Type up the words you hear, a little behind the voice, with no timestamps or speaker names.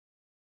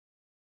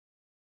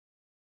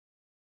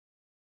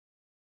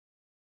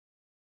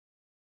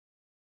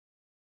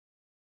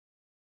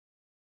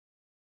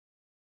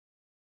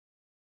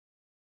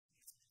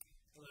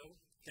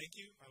Thank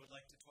you. I would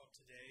like to talk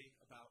today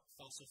about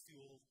fossil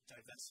fuel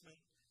divestment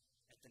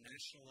at the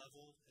national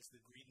level. As the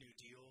Green New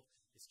Deal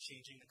is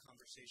changing the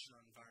conversation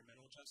on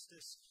environmental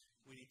justice,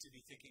 we need to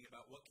be thinking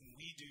about what can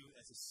we do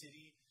as a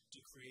city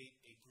to create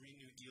a Green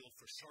New Deal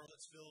for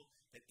Charlottesville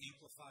that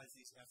amplifies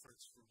these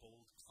efforts for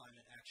bold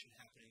climate action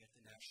happening at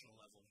the national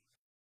level.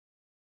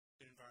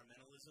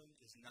 Environmentalism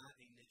is not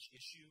a niche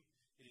issue.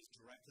 It is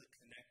directly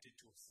connected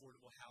to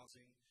affordable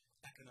housing,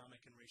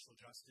 economic and racial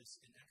justice,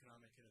 and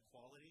economic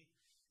inequality.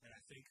 And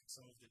I think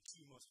some of the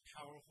two most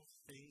powerful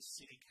things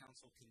City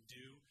Council can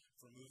do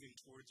for moving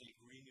towards a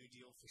Green New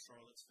Deal for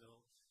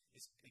Charlottesville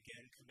is,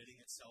 again, committing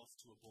itself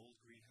to a bold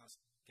greenhouse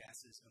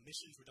gases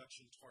emissions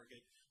reduction target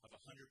of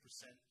 100%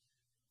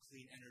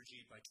 clean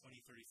energy by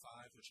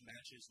 2035, which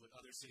matches what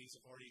other cities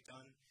have already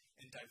done,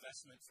 and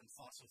divestment from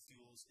fossil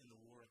fuels in the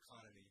war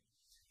economy.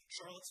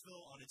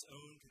 Charlottesville on its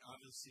own can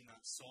obviously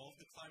not solve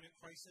the climate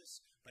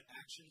crisis, but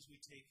actions we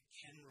take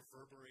can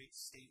reverberate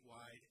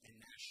statewide and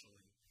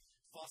nationally.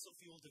 Fossil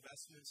fuel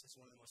divestments is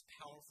one of the most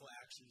powerful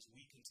actions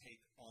we can take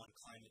on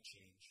climate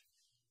change.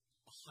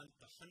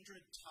 The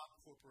 100 top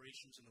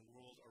corporations in the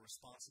world are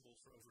responsible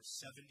for over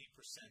 70%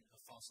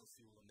 of fossil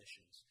fuel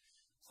emissions.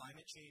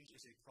 Climate change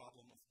is a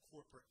problem of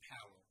corporate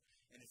power,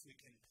 and if we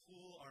can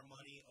pull our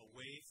money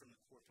away from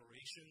the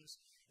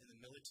corporations and the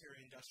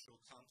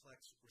military-industrial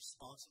complex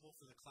responsible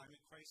for the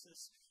climate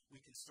crisis, we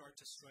can start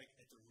to strike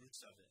at the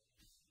roots of it.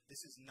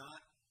 This is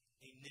not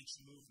a niche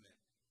movement.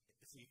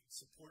 If we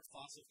support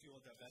fossil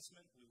fuel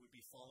divestment, we would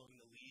be following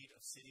the lead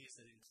of cities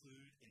that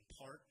include, in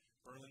part,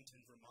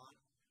 Burlington, Vermont,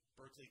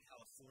 Berkeley,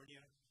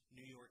 California,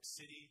 New York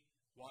City,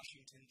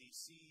 Washington,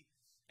 D.C.,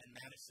 and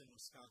Madison,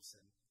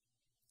 Wisconsin.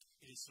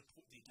 The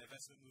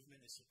divestment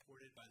movement is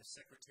supported by the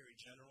Secretary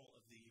General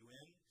of the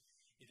UN.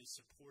 It is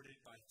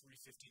supported by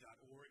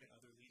 350.org and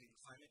other leading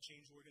climate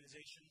change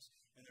organizations,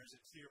 and there's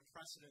a clear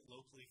precedent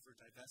locally for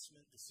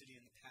divestment. The city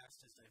in the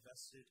past has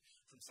divested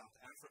from South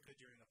Africa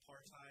during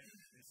apartheid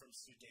and from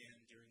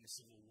Sudan during the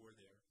civil war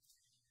there.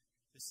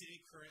 The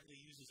city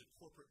currently uses a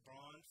corporate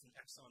bond from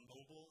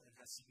ExxonMobil and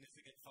has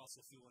significant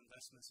fossil fuel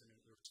investments in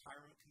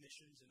retirement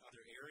commissions in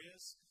other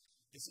areas.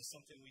 This is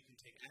something we can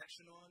take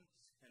action on,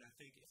 and I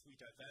think if we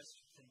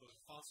divest from both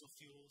fossil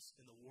fuels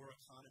and the war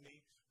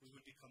economy, we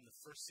would become the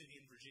first city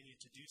in Virginia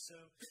to do so,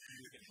 and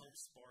we could help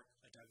spark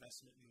a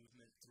divestment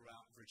movement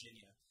throughout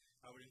Virginia.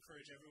 I would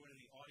encourage everyone in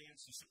the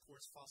audience who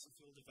supports fossil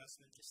fuel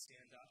divestment to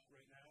stand up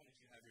right now, and if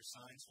you have your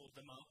signs, hold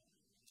them up.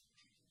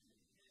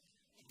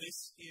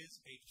 This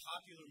is a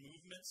popular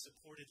movement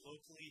supported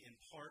locally in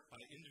part by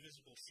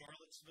Indivisible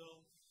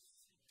Charlottesville,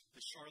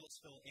 the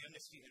Charlottesville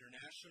Amnesty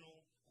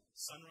International,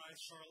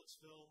 Sunrise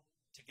Charlottesville,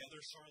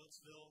 Together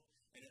Charlottesville,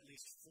 and at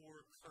least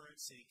 4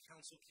 current city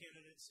council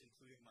candidates,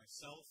 including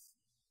myself,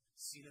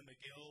 Sina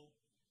McGill,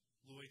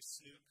 Lloyd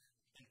Snook,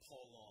 and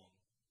Paul Long.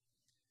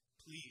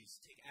 Please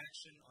take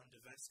action on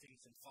divesting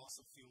from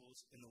fossil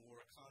fuels in the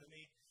war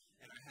economy,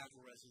 and I have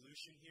a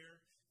resolution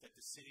here that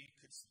the city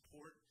could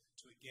support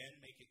to again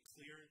make it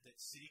clear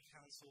that City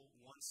Council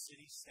wants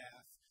city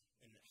staff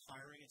and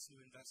hiring its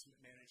new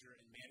investment manager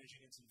and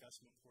managing its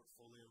investment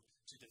portfolio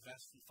to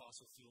divest from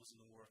fossil fuels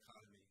in the war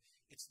economy.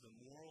 It's the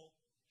moral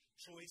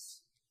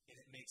choice, and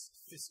it makes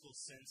fiscal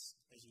sense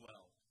as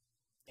well.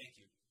 Thank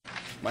you.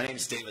 My name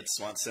is David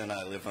Swanson.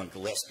 I live on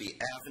Gillespie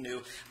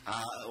Avenue.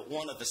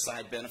 One of the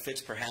side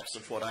benefits, perhaps,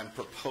 of what I'm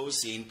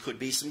proposing could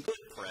be some good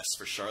press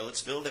for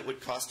Charlottesville that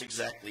would cost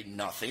exactly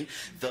nothing.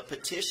 The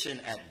petition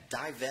at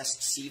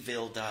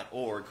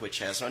divestcville.org, which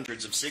has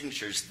hundreds of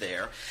signatures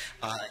there,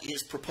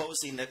 is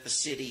proposing that the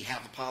city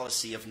have a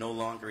policy of no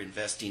longer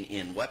investing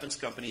in weapons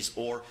companies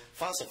or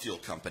fossil fuel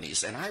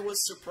companies. And I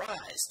was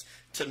surprised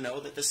to know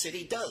that the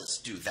city does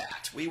do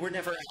that. We were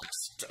never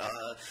asked.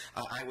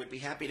 I would be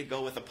happy to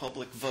go with a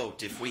public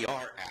vote if we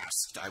are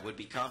asked. I would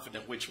be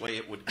confident which way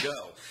it would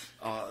go.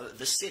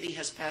 The city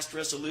has passed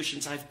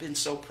resolutions I've been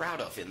so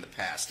proud of in the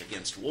past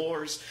against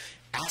wars,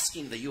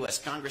 asking the U.S.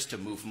 Congress to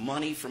move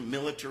money from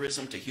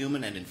militarism to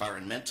human and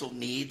environmental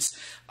needs,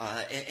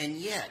 and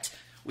yet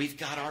we've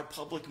got our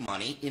public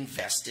money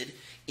invested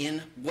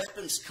in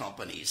weapons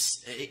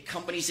companies,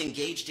 companies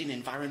engaged in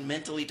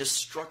environmentally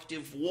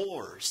destructive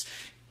wars,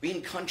 in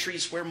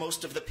countries where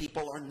most of the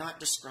people are not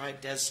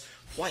described as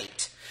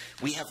white.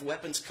 We have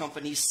weapons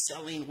companies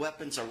selling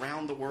weapons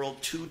around the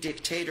world to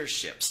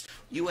dictatorships,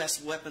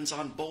 U.S. weapons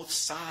on both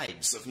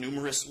sides of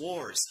numerous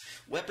wars.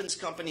 Weapons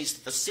companies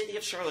that the city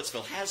of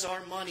Charlottesville has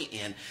our money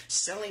in,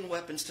 selling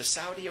weapons to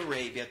Saudi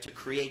Arabia to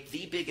create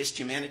the biggest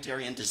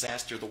humanitarian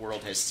disaster the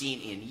world has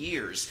seen in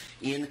years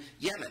in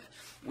Yemen.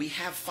 We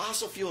have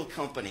fossil fuel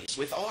companies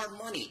with our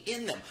money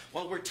in them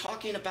while we're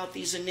talking about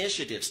these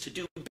initiatives to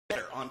do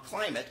better on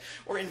climate,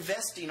 or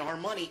investing our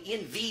money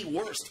in the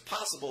worst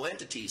possible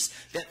entities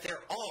that there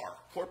are,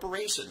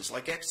 corporations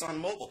like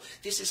ExxonMobil.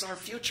 This is our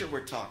future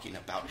we're talking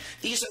about.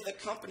 These are the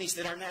companies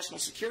that our National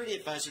Security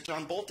Advisor,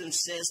 John Bolton,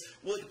 says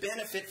would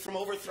benefit from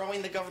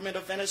overthrowing the government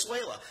of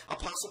Venezuela, a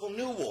possible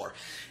new war.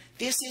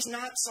 This is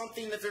not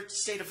something that the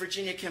state of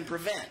Virginia can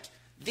prevent.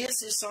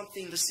 This is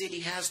something the city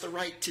has the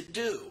right to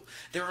do.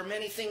 There are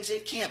many things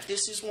it can't.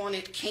 This is one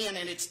it can,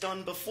 and it's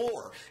done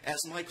before, as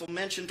Michael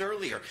mentioned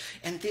earlier.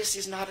 And this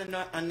is not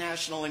a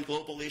national and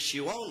global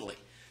issue only.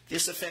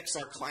 This affects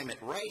our climate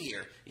right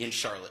here in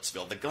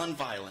Charlottesville, the gun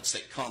violence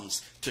that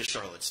comes to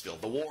Charlottesville,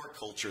 the war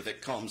culture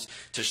that comes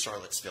to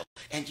Charlottesville.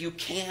 And you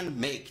can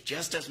make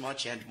just as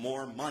much and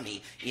more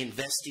money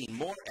investing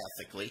more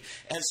ethically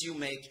as you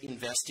make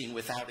investing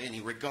without any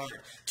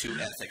regard to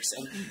ethics.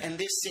 And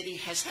this city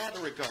has had a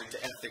regard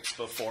to ethics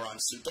before on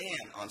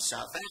Sudan, on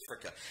South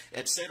Africa,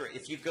 etc.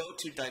 If you go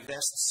to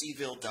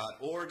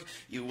divestcville.org,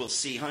 you will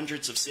see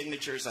hundreds of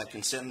signatures. I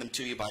can send them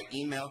to you by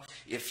email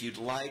if you'd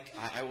like.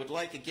 I would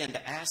like, again,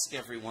 to ask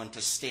everyone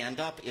to stand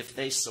up if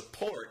they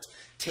support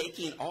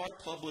taking our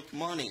public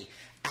money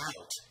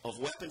out of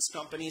weapons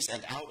companies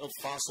and out of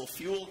fossil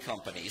fuel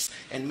companies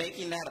and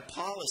making that a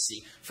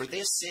policy for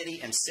this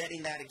city and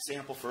setting that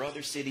example for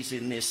other cities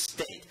in this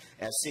state,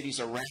 as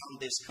cities around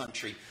this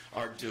country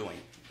are doing.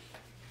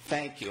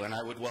 Thank you, and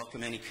I would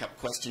welcome any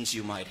questions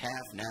you might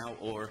have now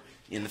or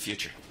in the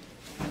future.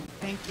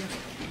 Thank you.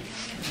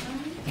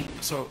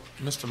 So,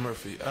 Mr.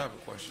 Murphy, I have a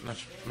question.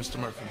 Mr.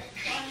 Murphy,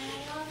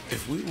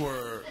 if we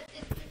were,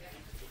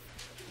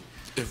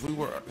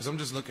 because I'm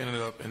just looking it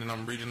up and then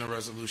I'm reading the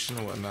resolution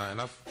and whatnot,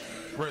 and I've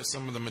read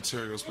some of the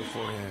materials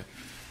beforehand,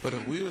 but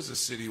if we as a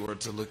city were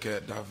to look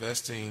at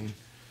divesting,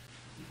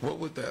 what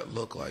would that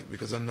look like?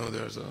 Because I know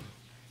there's a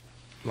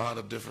lot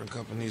of different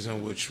companies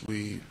in which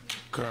we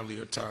currently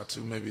are tied to,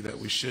 maybe that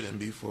we shouldn't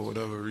be for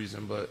whatever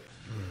reason, but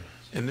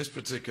in this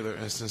particular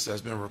instance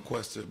that's been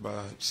requested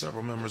by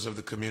several members of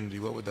the community,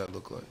 what would that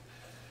look like?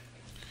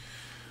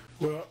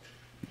 Well,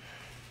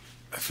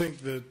 I think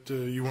that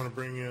you want to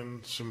bring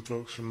in some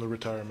folks from the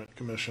Retirement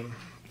Commission.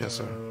 Yes,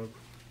 sir.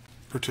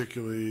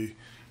 Particularly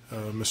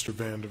Mr.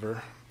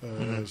 Vandiver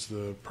as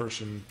the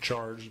person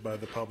charged by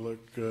the public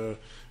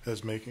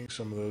as making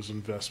some of those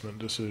investment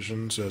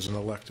decisions as an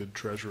elected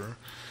treasurer.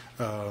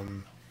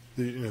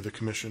 The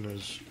commission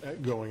is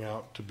going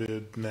out to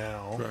bid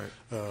now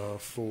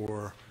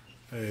for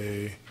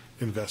a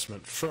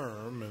investment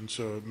firm, and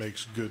so it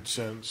makes good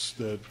sense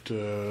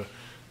that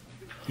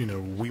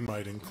we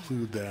might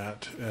include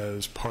that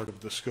as part of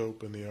the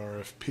scope in the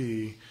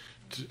RFP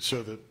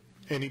so that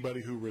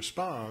anybody who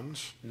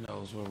responds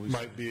knows what we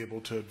might be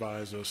able to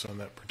advise us on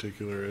that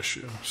particular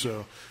issue.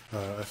 So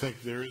I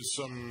think there is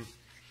some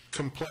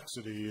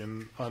complexity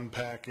in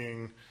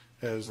unpacking,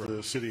 as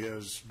the city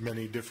has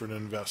many different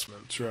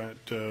investments, right?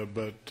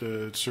 But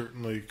it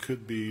certainly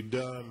could be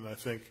done. I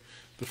think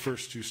the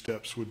first two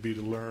steps would be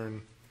to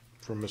learn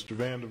from Mr.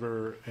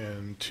 Vandiver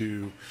and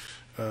to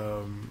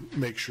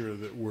make sure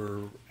that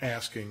we're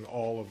asking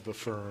all of the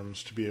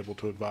firms to be able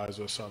to advise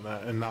us on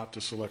that and not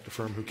to select a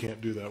firm who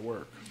can't do that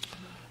work.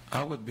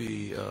 I would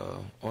be,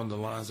 on the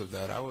lines of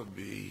that, I would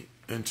be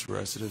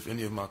interested if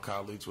any of my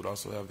colleagues would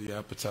also have the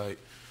appetite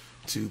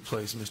to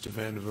place Mr.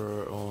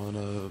 Vandiver on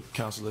a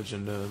council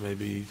agenda,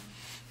 maybe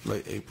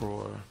late April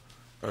or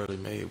early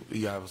May.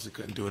 He obviously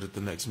couldn't do it at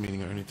the next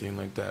meeting or anything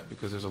like that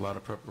because there's a lot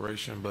of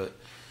preparation, but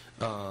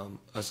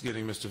us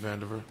getting Mr.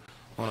 Vandiver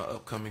on an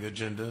upcoming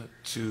agenda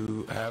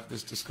to have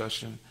this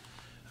discussion,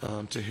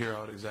 to hear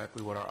out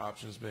exactly what our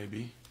options may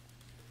be.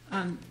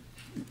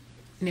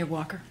 Mayor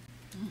Walker,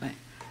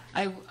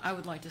 I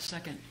would like to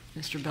second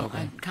Mr. Bill,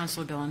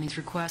 Councilor Bellany's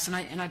request,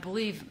 and I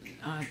believe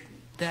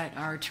that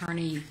our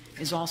attorney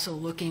is also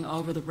looking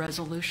over the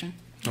resolution.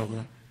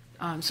 Okay.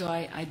 So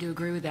I do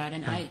agree with that,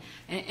 and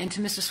and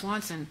to Mr.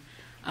 Swanson,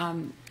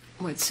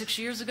 6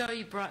 years ago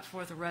you brought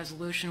forth a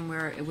resolution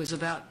where it was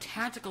about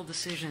tactical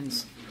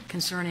decisions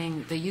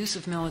concerning the use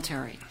of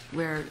military,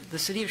 where the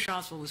city of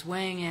Charlottesville was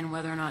weighing in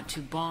whether or not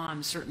to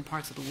bomb certain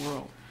parts of the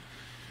world.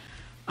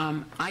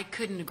 I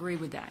couldn't agree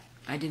with that.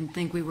 I didn't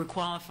think we were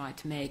qualified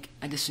to make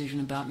a decision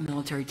about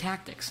military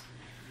tactics.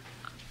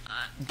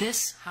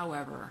 This,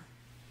 however,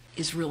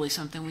 is really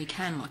something we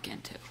can look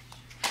into.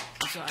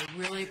 So I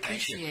really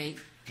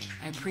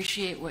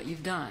appreciate what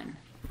you've done,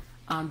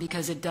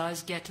 because it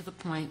does get to the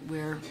point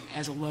where,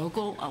 as a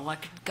local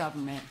elected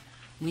government,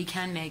 we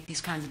can make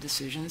these kinds of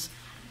decisions.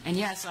 And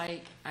yes,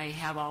 I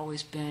have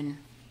always been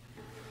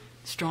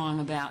strong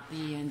about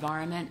the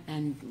environment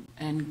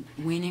and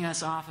weaning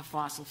us off of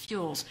fossil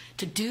fuels.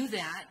 To do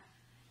that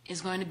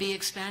is going to be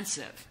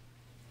expensive.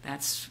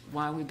 That's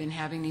why we've been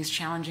having these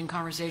challenging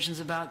conversations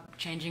about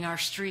changing our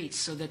streets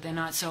so that they're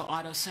not so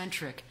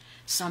auto-centric.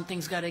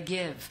 Something's got to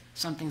give.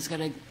 Something's got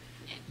to,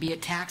 be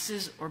it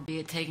taxes or be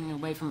it taking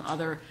away from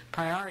other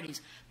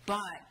priorities.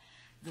 But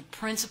the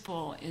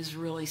principle is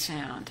really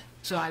sound.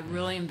 So I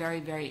really am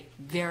very, very,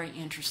 very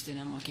interested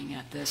in looking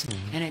at this.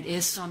 And it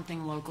is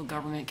something local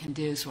government can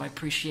do, so I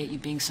appreciate you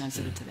being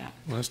sensitive to that.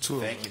 Well, that's two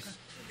of us. Thank you.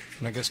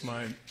 And I guess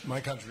my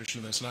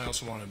contribution to this, and I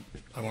also want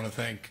to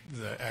thank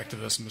the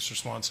activists and Mr.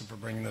 Swanson for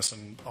bringing this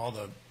and all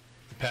the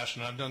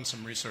passion. I've done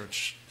some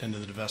research into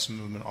the divestment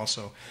movement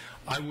also.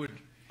 I would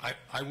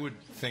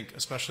think,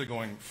 especially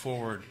going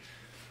forward,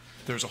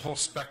 there's a whole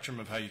spectrum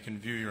of how you can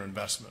view your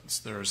investments.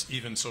 There's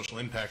even social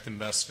impact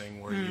investing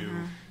where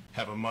you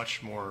have a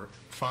much more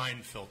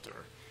fine filter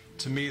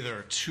to me, there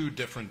are two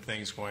different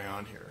things going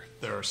on here.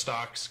 There are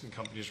stocks and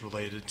companies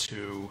related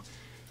to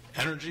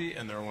energy,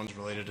 and there are ones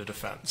related to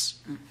defense.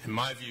 In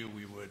my view,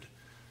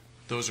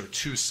 those are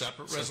two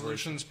separate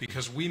resolutions,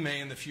 because we may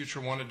in the future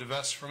want to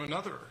divest from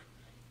another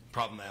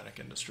problematic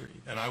industry.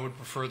 And I would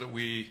prefer that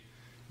we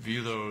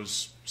view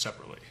those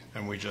separately.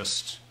 And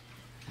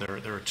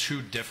there are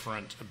two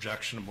different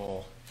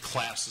objectionable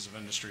classes of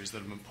industries that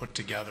have been put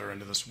together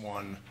into this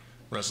one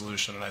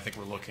resolution, and I think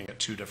we're looking at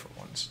two different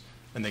ones.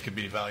 And they could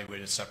be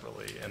evaluated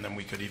separately. And then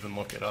we could even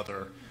look at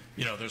other,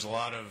 there's a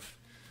lot of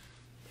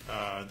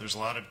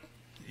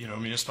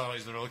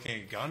municipalities that are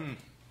looking at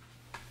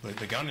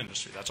the gun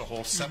industry. That's a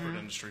whole separate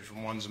industry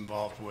from ones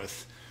involved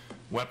with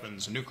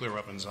weapons, nuclear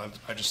weapons. I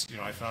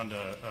found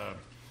a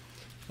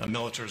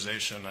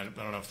militarization. I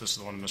don't know if this is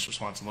the one Mr.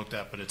 Swanson looked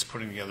at, but it's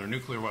putting together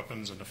nuclear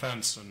weapons and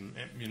defense. And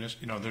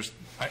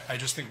I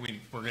just think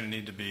we're going to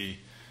need to be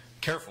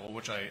careful,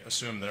 which I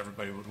assume that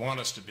everybody would want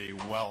us to be,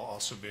 while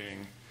also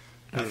being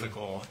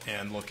ethical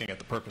and looking at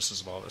the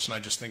purposes of all this. And I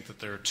just think that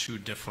there are two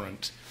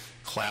different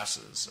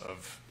classes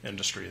of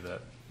industry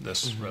that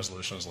this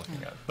resolution is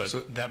looking at.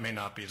 But that may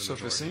not be the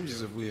majority. So if it seems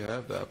as if we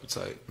have the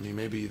appetite,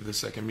 maybe the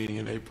second meeting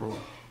in April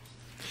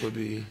would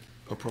be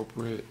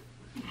appropriate.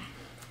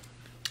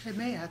 It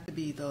may have to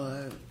be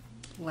the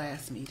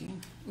last meeting.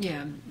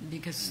 Yeah,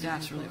 because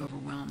staff's really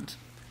overwhelmed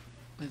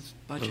with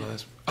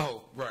budget.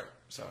 Oh, right.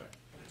 Sorry.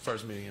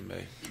 First meeting in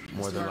May,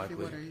 more than likely.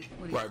 What are you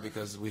right,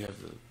 because we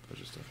have the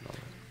budget stuff and all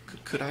that.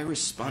 Could I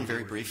respond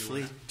very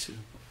briefly to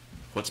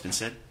what's been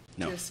said?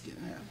 No. Just,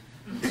 No,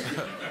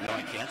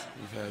 I can't.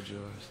 You've had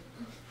yours.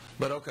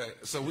 But okay,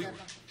 so we...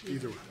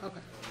 Either way. okay.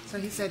 So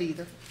he said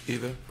either.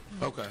 Either?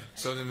 Okay.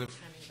 So then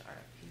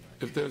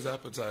if there's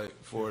appetite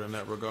for it in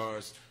that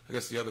regards, I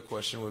guess the other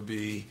question would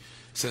be,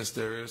 since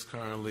there is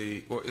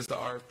currently, or is the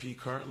RFP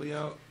currently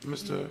out,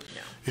 Mr.?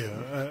 No.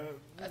 Yeah.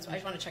 I just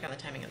want to check on the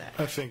timing of that.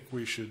 I think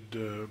we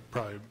should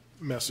probably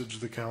message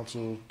the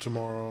council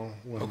tomorrow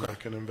when they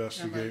can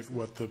investigate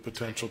what the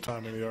potential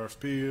timing of the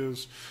RFP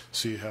is,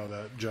 see how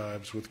that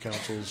jives with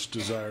council's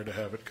desire to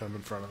have it come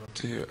in front of them.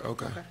 To hear,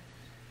 okay.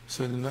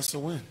 So then that's a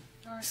win.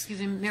 Excuse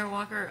me, Mayor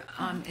Walker,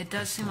 it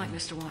does seem like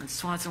Mr.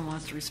 Swanson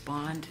wants to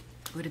respond.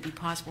 Would it be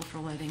possible for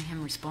letting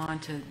him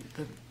respond to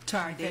the...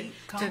 our date,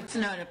 to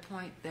note a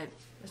point that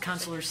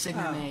Councilor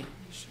Signer made?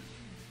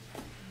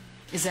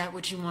 Is that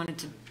what you wanted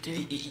to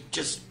do?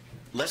 Just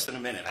less than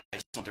a minute. I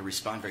just want to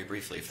respond very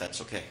briefly, if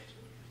that's okay.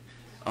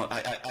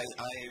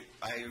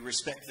 I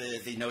respect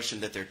the notion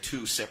that there are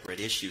two separate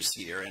issues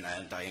here, and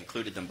I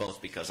included them both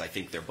because I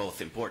think they're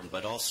both important,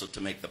 but also to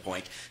make the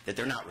point that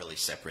they're not really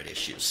separate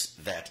issues,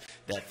 that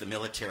the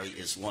military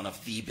is one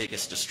of the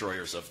biggest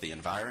destroyers of the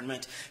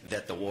environment,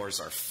 that the wars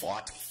are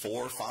fought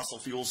for fossil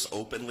fuels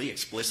openly,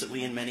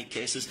 explicitly in many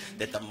cases,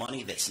 that the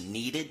money that's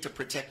needed to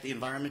protect the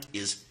environment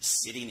is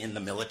sitting in the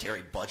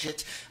military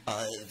budget,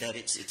 that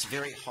it's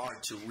very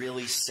hard to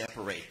really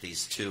separate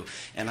these two.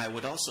 And I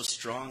would also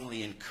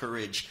strongly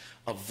encourage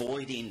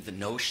avoiding the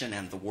notion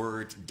and the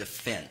word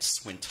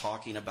defense when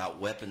talking about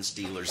weapons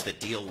dealers that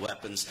deal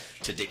weapons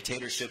to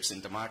dictatorships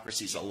and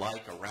democracies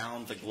alike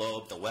around the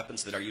globe, the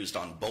weapons that are used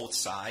on both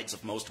sides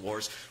of most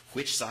wars.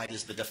 Which side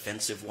is the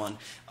defensive one?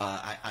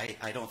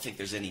 I don't think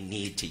there's any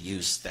need to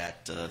use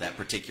that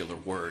particular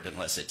word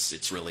unless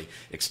it's really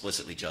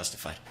explicitly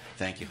justified.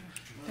 Thank you.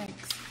 Thanks.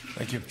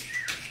 Thank you.